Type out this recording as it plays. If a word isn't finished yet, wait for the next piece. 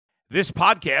This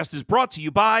podcast is brought to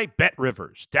you by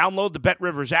BetRivers. Download the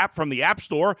BetRivers app from the App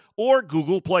Store or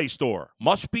Google Play Store.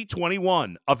 Must be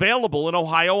 21. Available in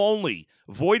Ohio only.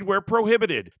 Void where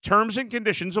prohibited. Terms and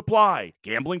conditions apply.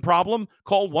 Gambling problem?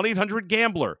 Call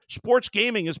 1-800-GAMBLER. Sports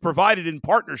gaming is provided in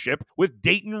partnership with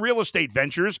Dayton Real Estate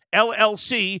Ventures,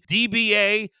 LLC,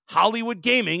 DBA, Hollywood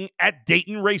Gaming at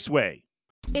Dayton Raceway.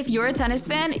 If you're a tennis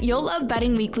fan, you'll love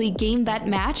Betting Weekly Game Bet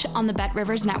Match on the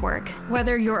BetRivers Network.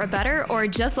 Whether you're a bettor or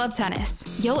just love tennis,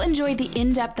 you'll enjoy the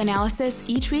in-depth analysis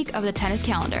each week of the tennis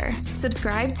calendar.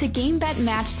 Subscribe to Game Bet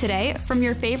Match today from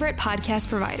your favorite podcast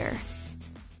provider.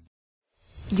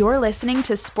 You're listening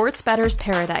to Sports Bettor's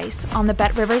Paradise on the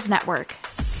BetRivers Network.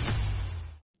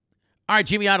 All right,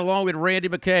 Jimmy out along with Randy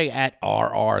McKay at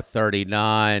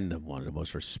RR39, one of the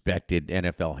most respected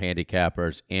NFL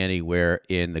handicappers anywhere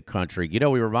in the country. You know,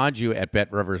 we remind you at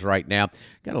BetRivers right now,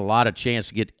 got a lot of chance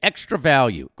to get extra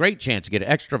value, great chance to get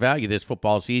extra value this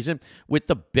football season with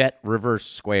the BetRivers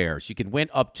Squares. You can win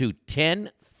up to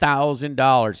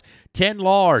 $10,000, 10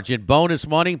 large in bonus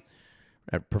money.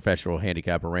 Professional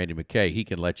handicapper Randy McKay, he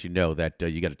can let you know that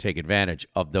you got to take advantage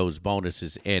of those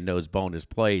bonuses and those bonus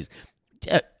plays.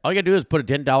 All you got to do is put a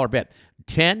 $10 bet.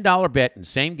 $10 bet in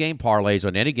same-game parlays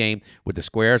on any game with the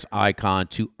Squares icon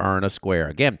to earn a square.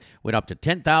 Again, went up to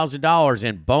 $10,000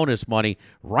 in bonus money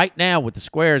right now with the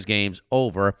Squares games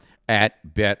over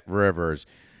at BetRivers.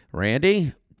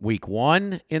 Randy, week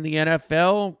 1 in the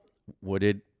NFL, what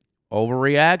did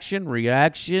overreaction,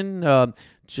 reaction,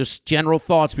 just general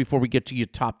thoughts before we get to your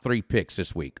top 3 picks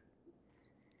this week?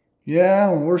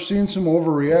 Yeah, we're seeing some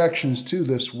overreactions too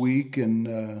this week,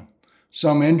 and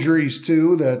some injuries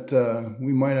too that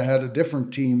we might have had a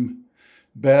different team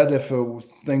bet if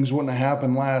things wouldn't have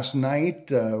happened last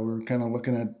night. We're kind of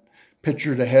looking at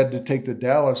pictured ahead to take the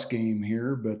Dallas game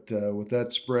here, but with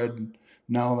that spread,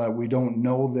 now that we don't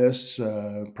know this,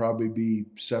 probably be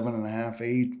 7.5,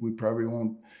 8. We probably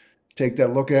won't take that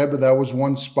look ahead, but that was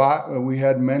one spot that we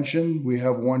had mentioned. We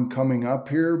have one coming up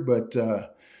here, but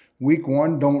week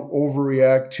 1, don't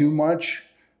overreact too much.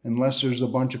 Unless there's a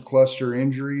bunch of cluster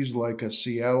injuries like a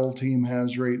Seattle team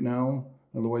has right now.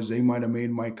 Otherwise, they might have made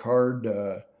my card.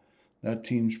 That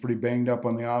team's pretty banged up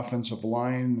on the offensive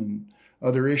line and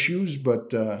other issues.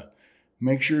 But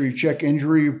make sure you check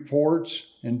injury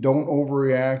reports and don't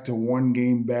overreact to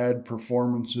one-game bad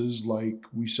performances like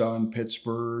we saw in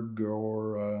Pittsburgh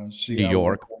or Seattle. New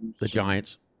York, the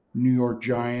Giants. New York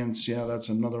Giants, yeah, that's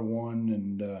another one.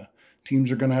 And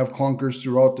teams are going to have clunkers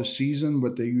throughout the season,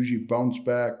 but they usually bounce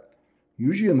back,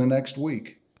 usually in the next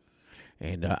week.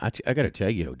 And I got to tell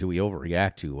you, do we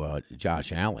overreact to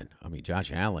Josh Allen? I mean,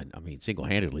 Josh Allen,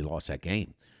 single-handedly lost that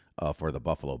game for the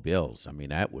Buffalo Bills. I mean,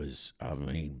 that was,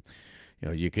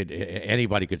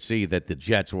 anybody could see that the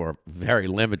Jets were very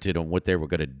limited on what they were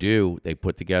going to do. They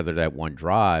put together that one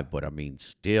drive, but,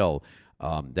 still,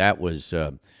 that was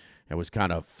it was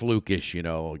kind of flukish,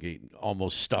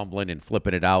 almost stumbling and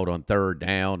flipping it out on third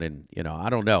down. And, I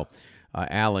don't know.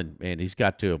 Allen, man, he's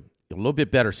got to a little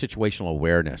bit better situational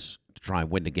awareness to try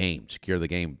and win the game, secure the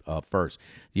game first.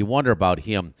 You wonder about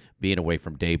him being away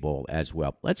from Daboll as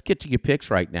well. Let's get to your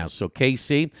picks right now. So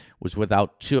KC was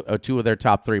without two of their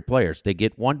top 3 players. They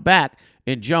get one back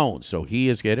in Jones, so he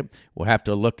is getting. We'll have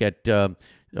to look at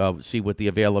see what the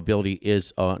availability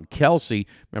is on Kelsey.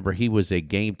 Remember, he was a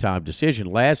game-time decision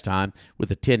last time with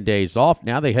the 10 days off.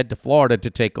 Now they head to Florida to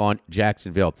take on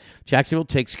Jacksonville. Jacksonville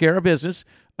takes care of business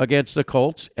against the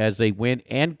Colts as they win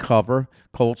and cover.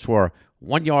 Colts were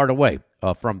 1 yard away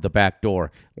from the back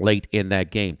door late in that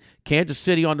game. Kansas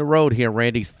City on the road here,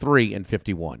 Randy,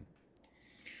 3-51.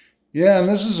 Yeah, and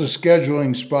this is a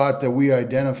scheduling spot that we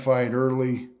identified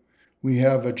early. We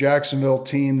have a Jacksonville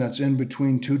team that's in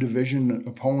between 2 division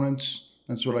opponents.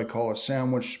 That's what I call a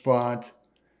sandwich spot.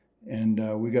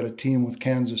 And we got a team with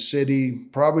Kansas City,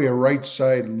 probably a right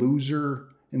side loser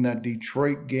in that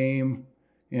Detroit game.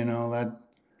 It all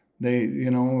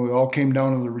came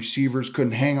down to the receivers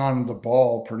couldn't hang on to the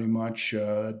ball pretty much.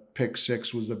 Pick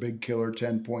 6 was the big killer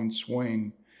 10-point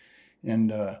swing.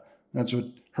 And that's what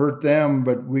hurt them.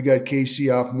 But we got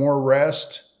KC off more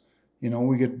rest.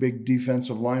 We get big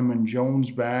defensive lineman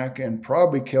Jones back, and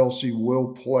probably Kelsey will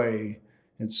play.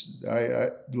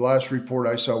 The last report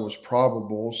I saw was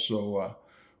probable, so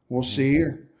we'll see.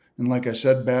 And like I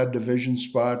said, bad division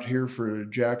spot here for a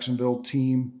Jacksonville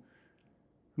team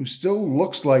who still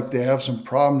looks like they have some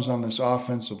problems on this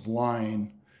offensive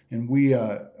line. And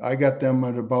I got them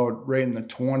at about right in the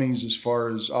 20s as far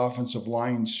as offensive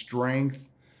line strength.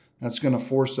 That's going to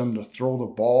force them to throw the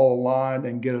ball a lot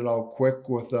and get it out quick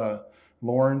with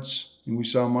Lawrence. And we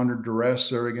saw him under duress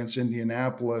there against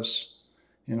Indianapolis.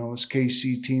 this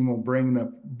KC team will bring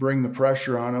the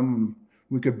pressure on them, and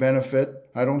we could benefit.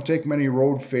 I don't take many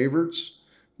road favorites,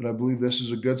 but I believe this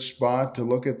is a good spot to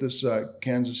look at this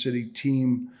Kansas City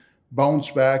team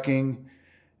bounce backing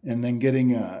and then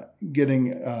getting a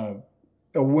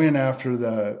win after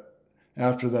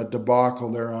that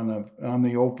debacle there on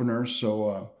the opener.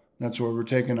 So that's what we're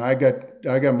taking. I got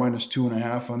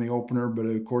 -2.5 on the opener, but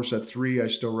of course at 3 I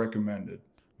still recommend it.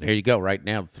 There you go. Right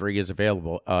now, 3 is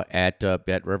available at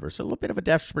Bet Rivers. A little bit of a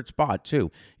desperate spot,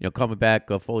 too. Coming back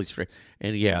fully straight.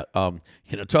 And,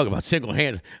 talk about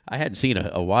single-handed. I hadn't seen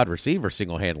a wide receiver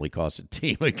single-handedly cost a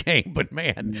team a game. But,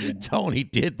 man, Tony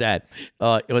did that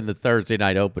in the Thursday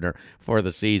night opener for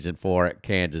the season for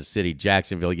Kansas City.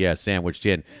 Jacksonville, sandwiched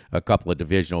in a couple of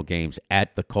divisional games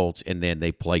at the Colts, and then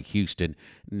they play Houston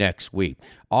next week.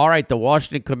 All right, the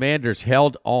Washington Commanders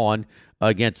held on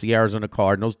against the Arizona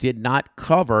Cardinals, did not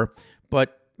cover,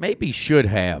 but maybe should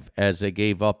have, as they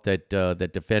gave up that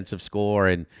defensive score.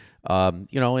 And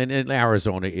and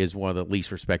Arizona is one of the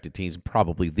least respected teams,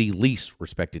 probably the least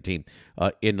respected team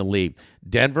in the league.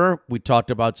 Denver, we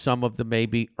talked about some of the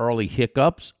maybe early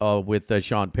hiccups with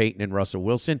Sean Payton and Russell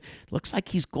Wilson. Looks like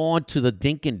he's gone to the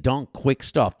dink and dunk quick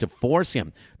stuff to force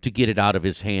him to get it out of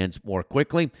his hands more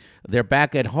quickly. They're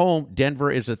back at home.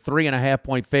 Denver is a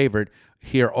 3.5-point favorite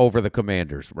here over the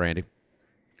Commanders, Randy.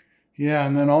 Yeah,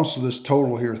 and then also this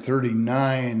total here,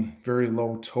 39, very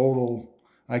low total.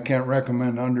 I can't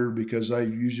recommend under because I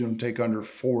usually don't take under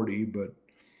 40, but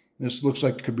this looks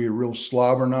like it could be a real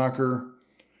slobber knocker.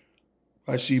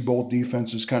 I see both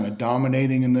defenses kind of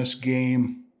dominating in this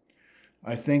game.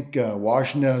 I think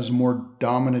Washington has a more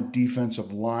dominant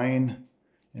defensive line,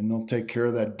 and they'll take care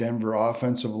of that Denver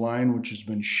offensive line, which has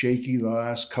been shaky the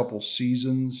last couple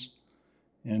seasons.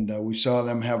 And we saw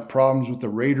them have problems with the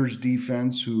Raiders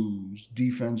defense, whose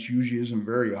defense usually isn't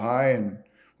very high and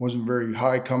wasn't very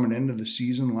high coming into the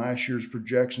season. Last year's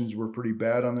projections were pretty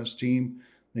bad on this team.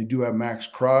 They do have Max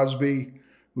Crosby,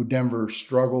 who Denver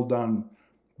struggled on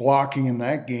blocking in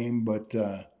that game. But,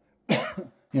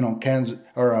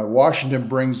 Washington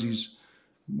brings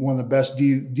one of the best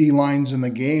D lines in the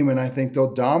game, and I think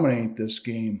they'll dominate this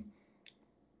game.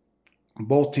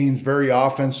 Both teams very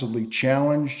offensively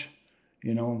challenged.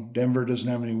 Denver doesn't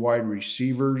have any wide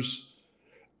receivers.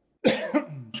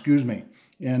 Excuse me.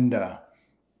 And,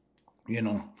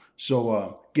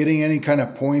 so getting any kind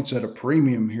of points at a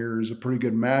premium here is a pretty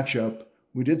good matchup.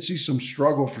 We did see some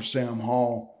struggle for Sam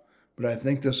Hall, but I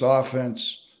think this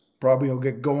offense probably will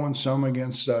get going some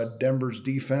against Denver's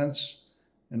defense,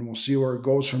 and we'll see where it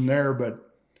goes from there.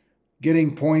 But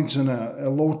getting points in a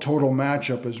low total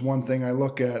matchup is one thing I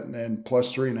look at, and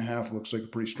plus 3.5 looks like a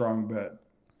pretty strong bet.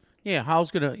 Yeah, Howell's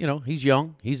going to, he's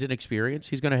young. He's inexperienced.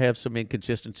 He's going to have some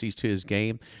inconsistencies to his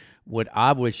game. What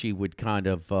I wish he would kind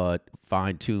of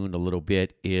fine-tune a little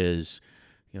bit is,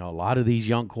 a lot of these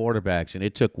young quarterbacks, and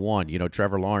it took one.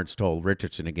 Trevor Lawrence told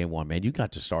Richardson in game 1, man, you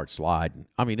got to start sliding.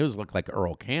 I mean, it was looked like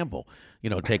Earl Campbell,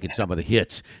 taking some of the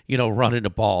hits, running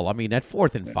the ball. I mean, that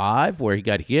 4th and 5 where he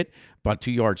got hit about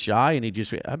 2 yards shy, and he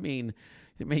just, man,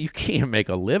 you can't make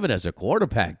a living as a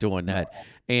quarterback doing that.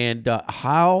 And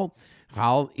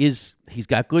he's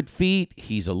got good feet.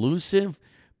 He's elusive,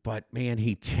 but, man,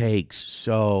 he takes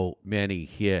so many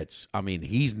hits. I mean,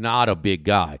 he's not a big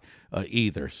guy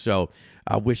either. So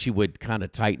I wish he would kind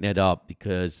of tighten it up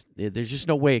because there's just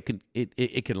no way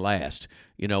it can last,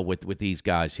 with these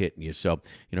guys hitting you. So,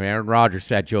 Aaron Rodgers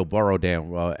sat Joe Burrow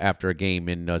down after a game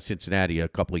in Cincinnati a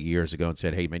couple of years ago and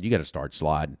said, hey, man, you got to start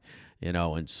sliding,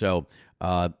 And so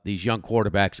these young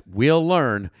quarterbacks will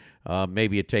learn.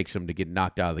 Maybe it takes them to get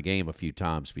knocked out of the game a few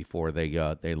times before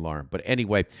they learn. But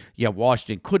anyway,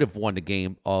 Washington could have won the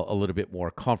game a little bit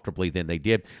more comfortably than they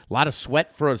did. A lot of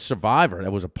sweat for a Survivor.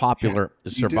 That was a popular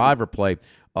Survivor play,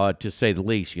 to say the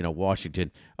least,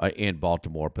 Washington and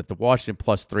Baltimore. But the Washington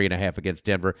plus 3.5 against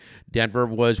Denver. Denver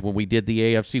was, when we did the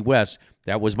AFC West,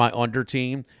 that was my under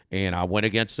team, and I went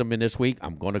against them in this week.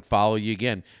 I'm going to follow you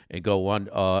again and go on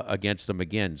against them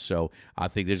again. So I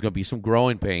think there's going to be some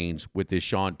growing pains with this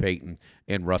Sean Payton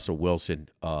and Russell Wilson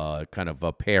kind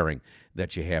of pairing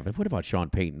that you have. And what about Sean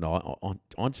Payton on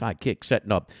onside kick,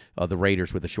 setting up the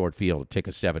Raiders with a short field to take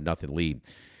a 7-0 lead?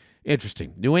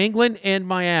 Interesting. New England and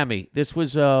Miami. This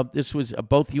was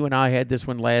both you and I had this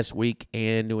one last week,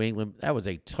 and New England, that was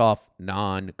a tough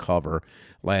non-cover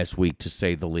last week, to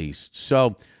say the least.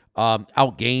 So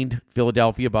outgained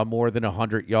Philadelphia by more than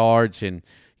 100 yards and,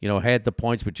 had the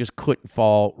points but just couldn't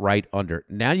fall right under.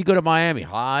 Now you go to Miami,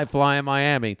 high-flying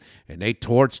Miami, and they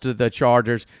torched the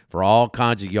Chargers for all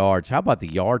kinds of yards. How about the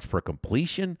yards per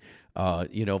completion?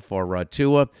 for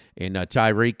Tua and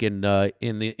Tyreek and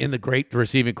in the great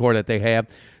receiving core that they have.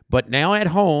 But now at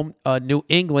home, New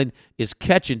England is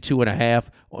catching 2.5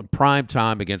 on prime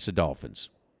time against the Dolphins.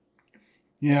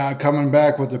 Yeah, coming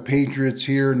back with the Patriots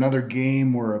here, another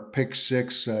game where a pick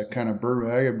six kind of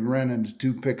burned. I ran into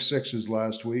 2 pick sixes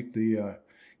last week, the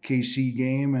KC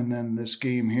game and then this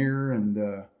game here, and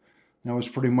that was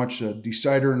pretty much a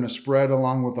decider in the spread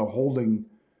along with a holding.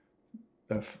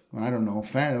 I don't know,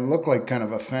 it looked like kind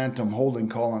of a phantom holding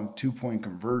call on a 2-point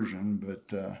conversion,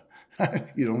 but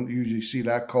you don't usually see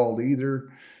that called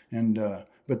either. And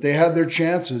but they had their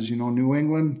chances. New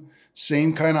England,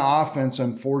 same kind of offense,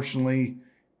 unfortunately,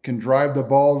 can drive the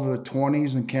ball to the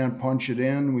 20s and can't punch it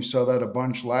in. We saw that a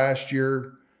bunch last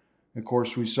year. Of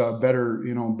course, we saw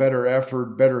better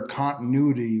effort, better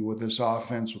continuity with this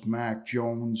offense with Mac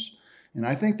Jones. And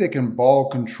I think they can ball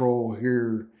control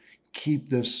here, keep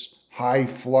this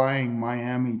high-flying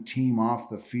Miami team off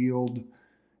the field.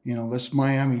 This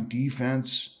Miami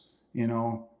defense,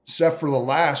 except for the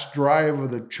last drive of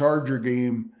the Charger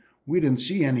game, we didn't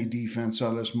see any defense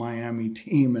on this Miami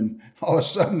team, and all of a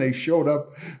sudden they showed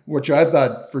up, which I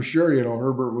thought for sure,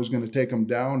 Herbert was going to take them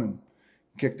down and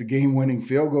kick the game-winning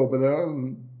field goal, but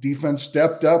the defense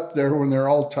stepped up there when they're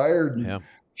all tired and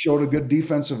showed a good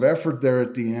defensive effort there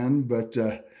at the end, but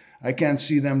I can't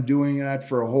see them doing that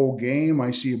for a whole game.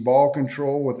 I see ball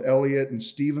control with Elliott and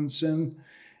Stevenson,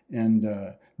 and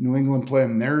New England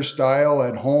playing their style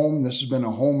at home. This has been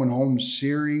a home-and-home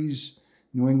series.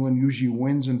 New England usually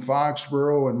wins in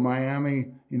Foxborough, and Miami,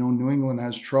 New England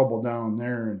has trouble down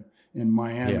there in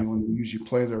Miami when they usually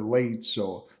play there late.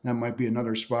 So that might be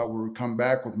another spot where we come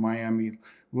back with Miami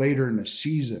later in the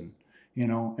season,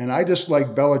 And I just like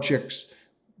Belichick's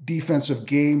defensive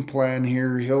game plan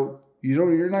here.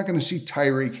 You're not going to see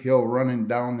Tyreek Hill running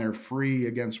down there free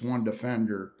against one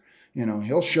defender.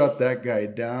 He'll shut that guy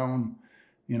down.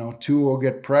 Tua will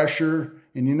get pressure.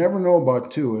 And you never know about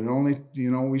Tua. It only,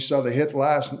 we saw the hit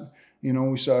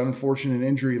we saw an unfortunate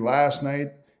injury last night.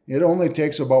 It only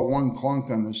takes about one clunk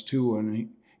on this Tua, and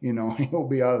he'll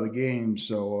be out of the game.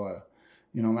 So,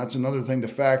 that's another thing to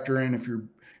factor in. If you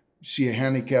see a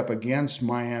handicap against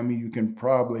Miami, you can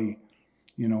probably,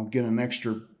 get an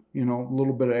extra, a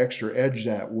little bit of extra edge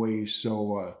that way.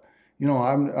 So,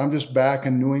 I'm just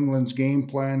backing New England's game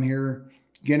plan here.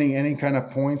 Getting any kind of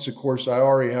points. Of course, I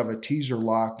already have a teaser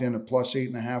locked in at plus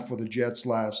 8.5 with the Jets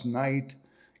last night.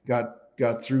 Got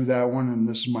through that one, and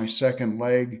this is my second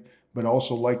leg, but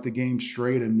also like the game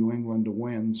straight in New England to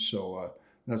win. So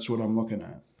that's what I'm looking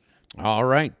at. All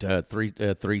right,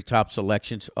 three top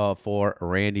selections for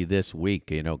Randy this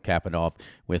week. Capping off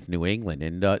with New England,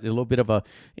 and a little bit of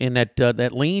that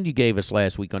lean you gave us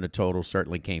last week on the total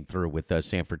certainly came through with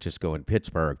San Francisco and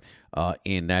Pittsburgh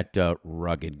in that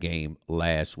rugged game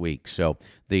last week. So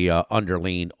the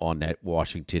underlean on that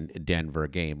Washington-Denver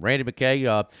game. Randy McKay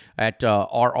at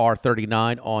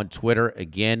RR39 on Twitter.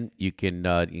 Again, you can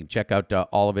check out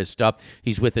all of his stuff.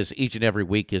 He's with us each and every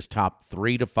week. His top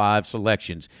 3 to 5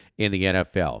 selections in the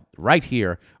NFL, right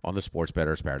here on the Sports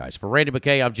Bettor's Paradise. For Randy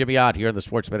McKay, I'm Jimmy Ott here in the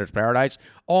Sports Bettor's Paradise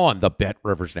on the Bet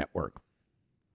Rivers Network.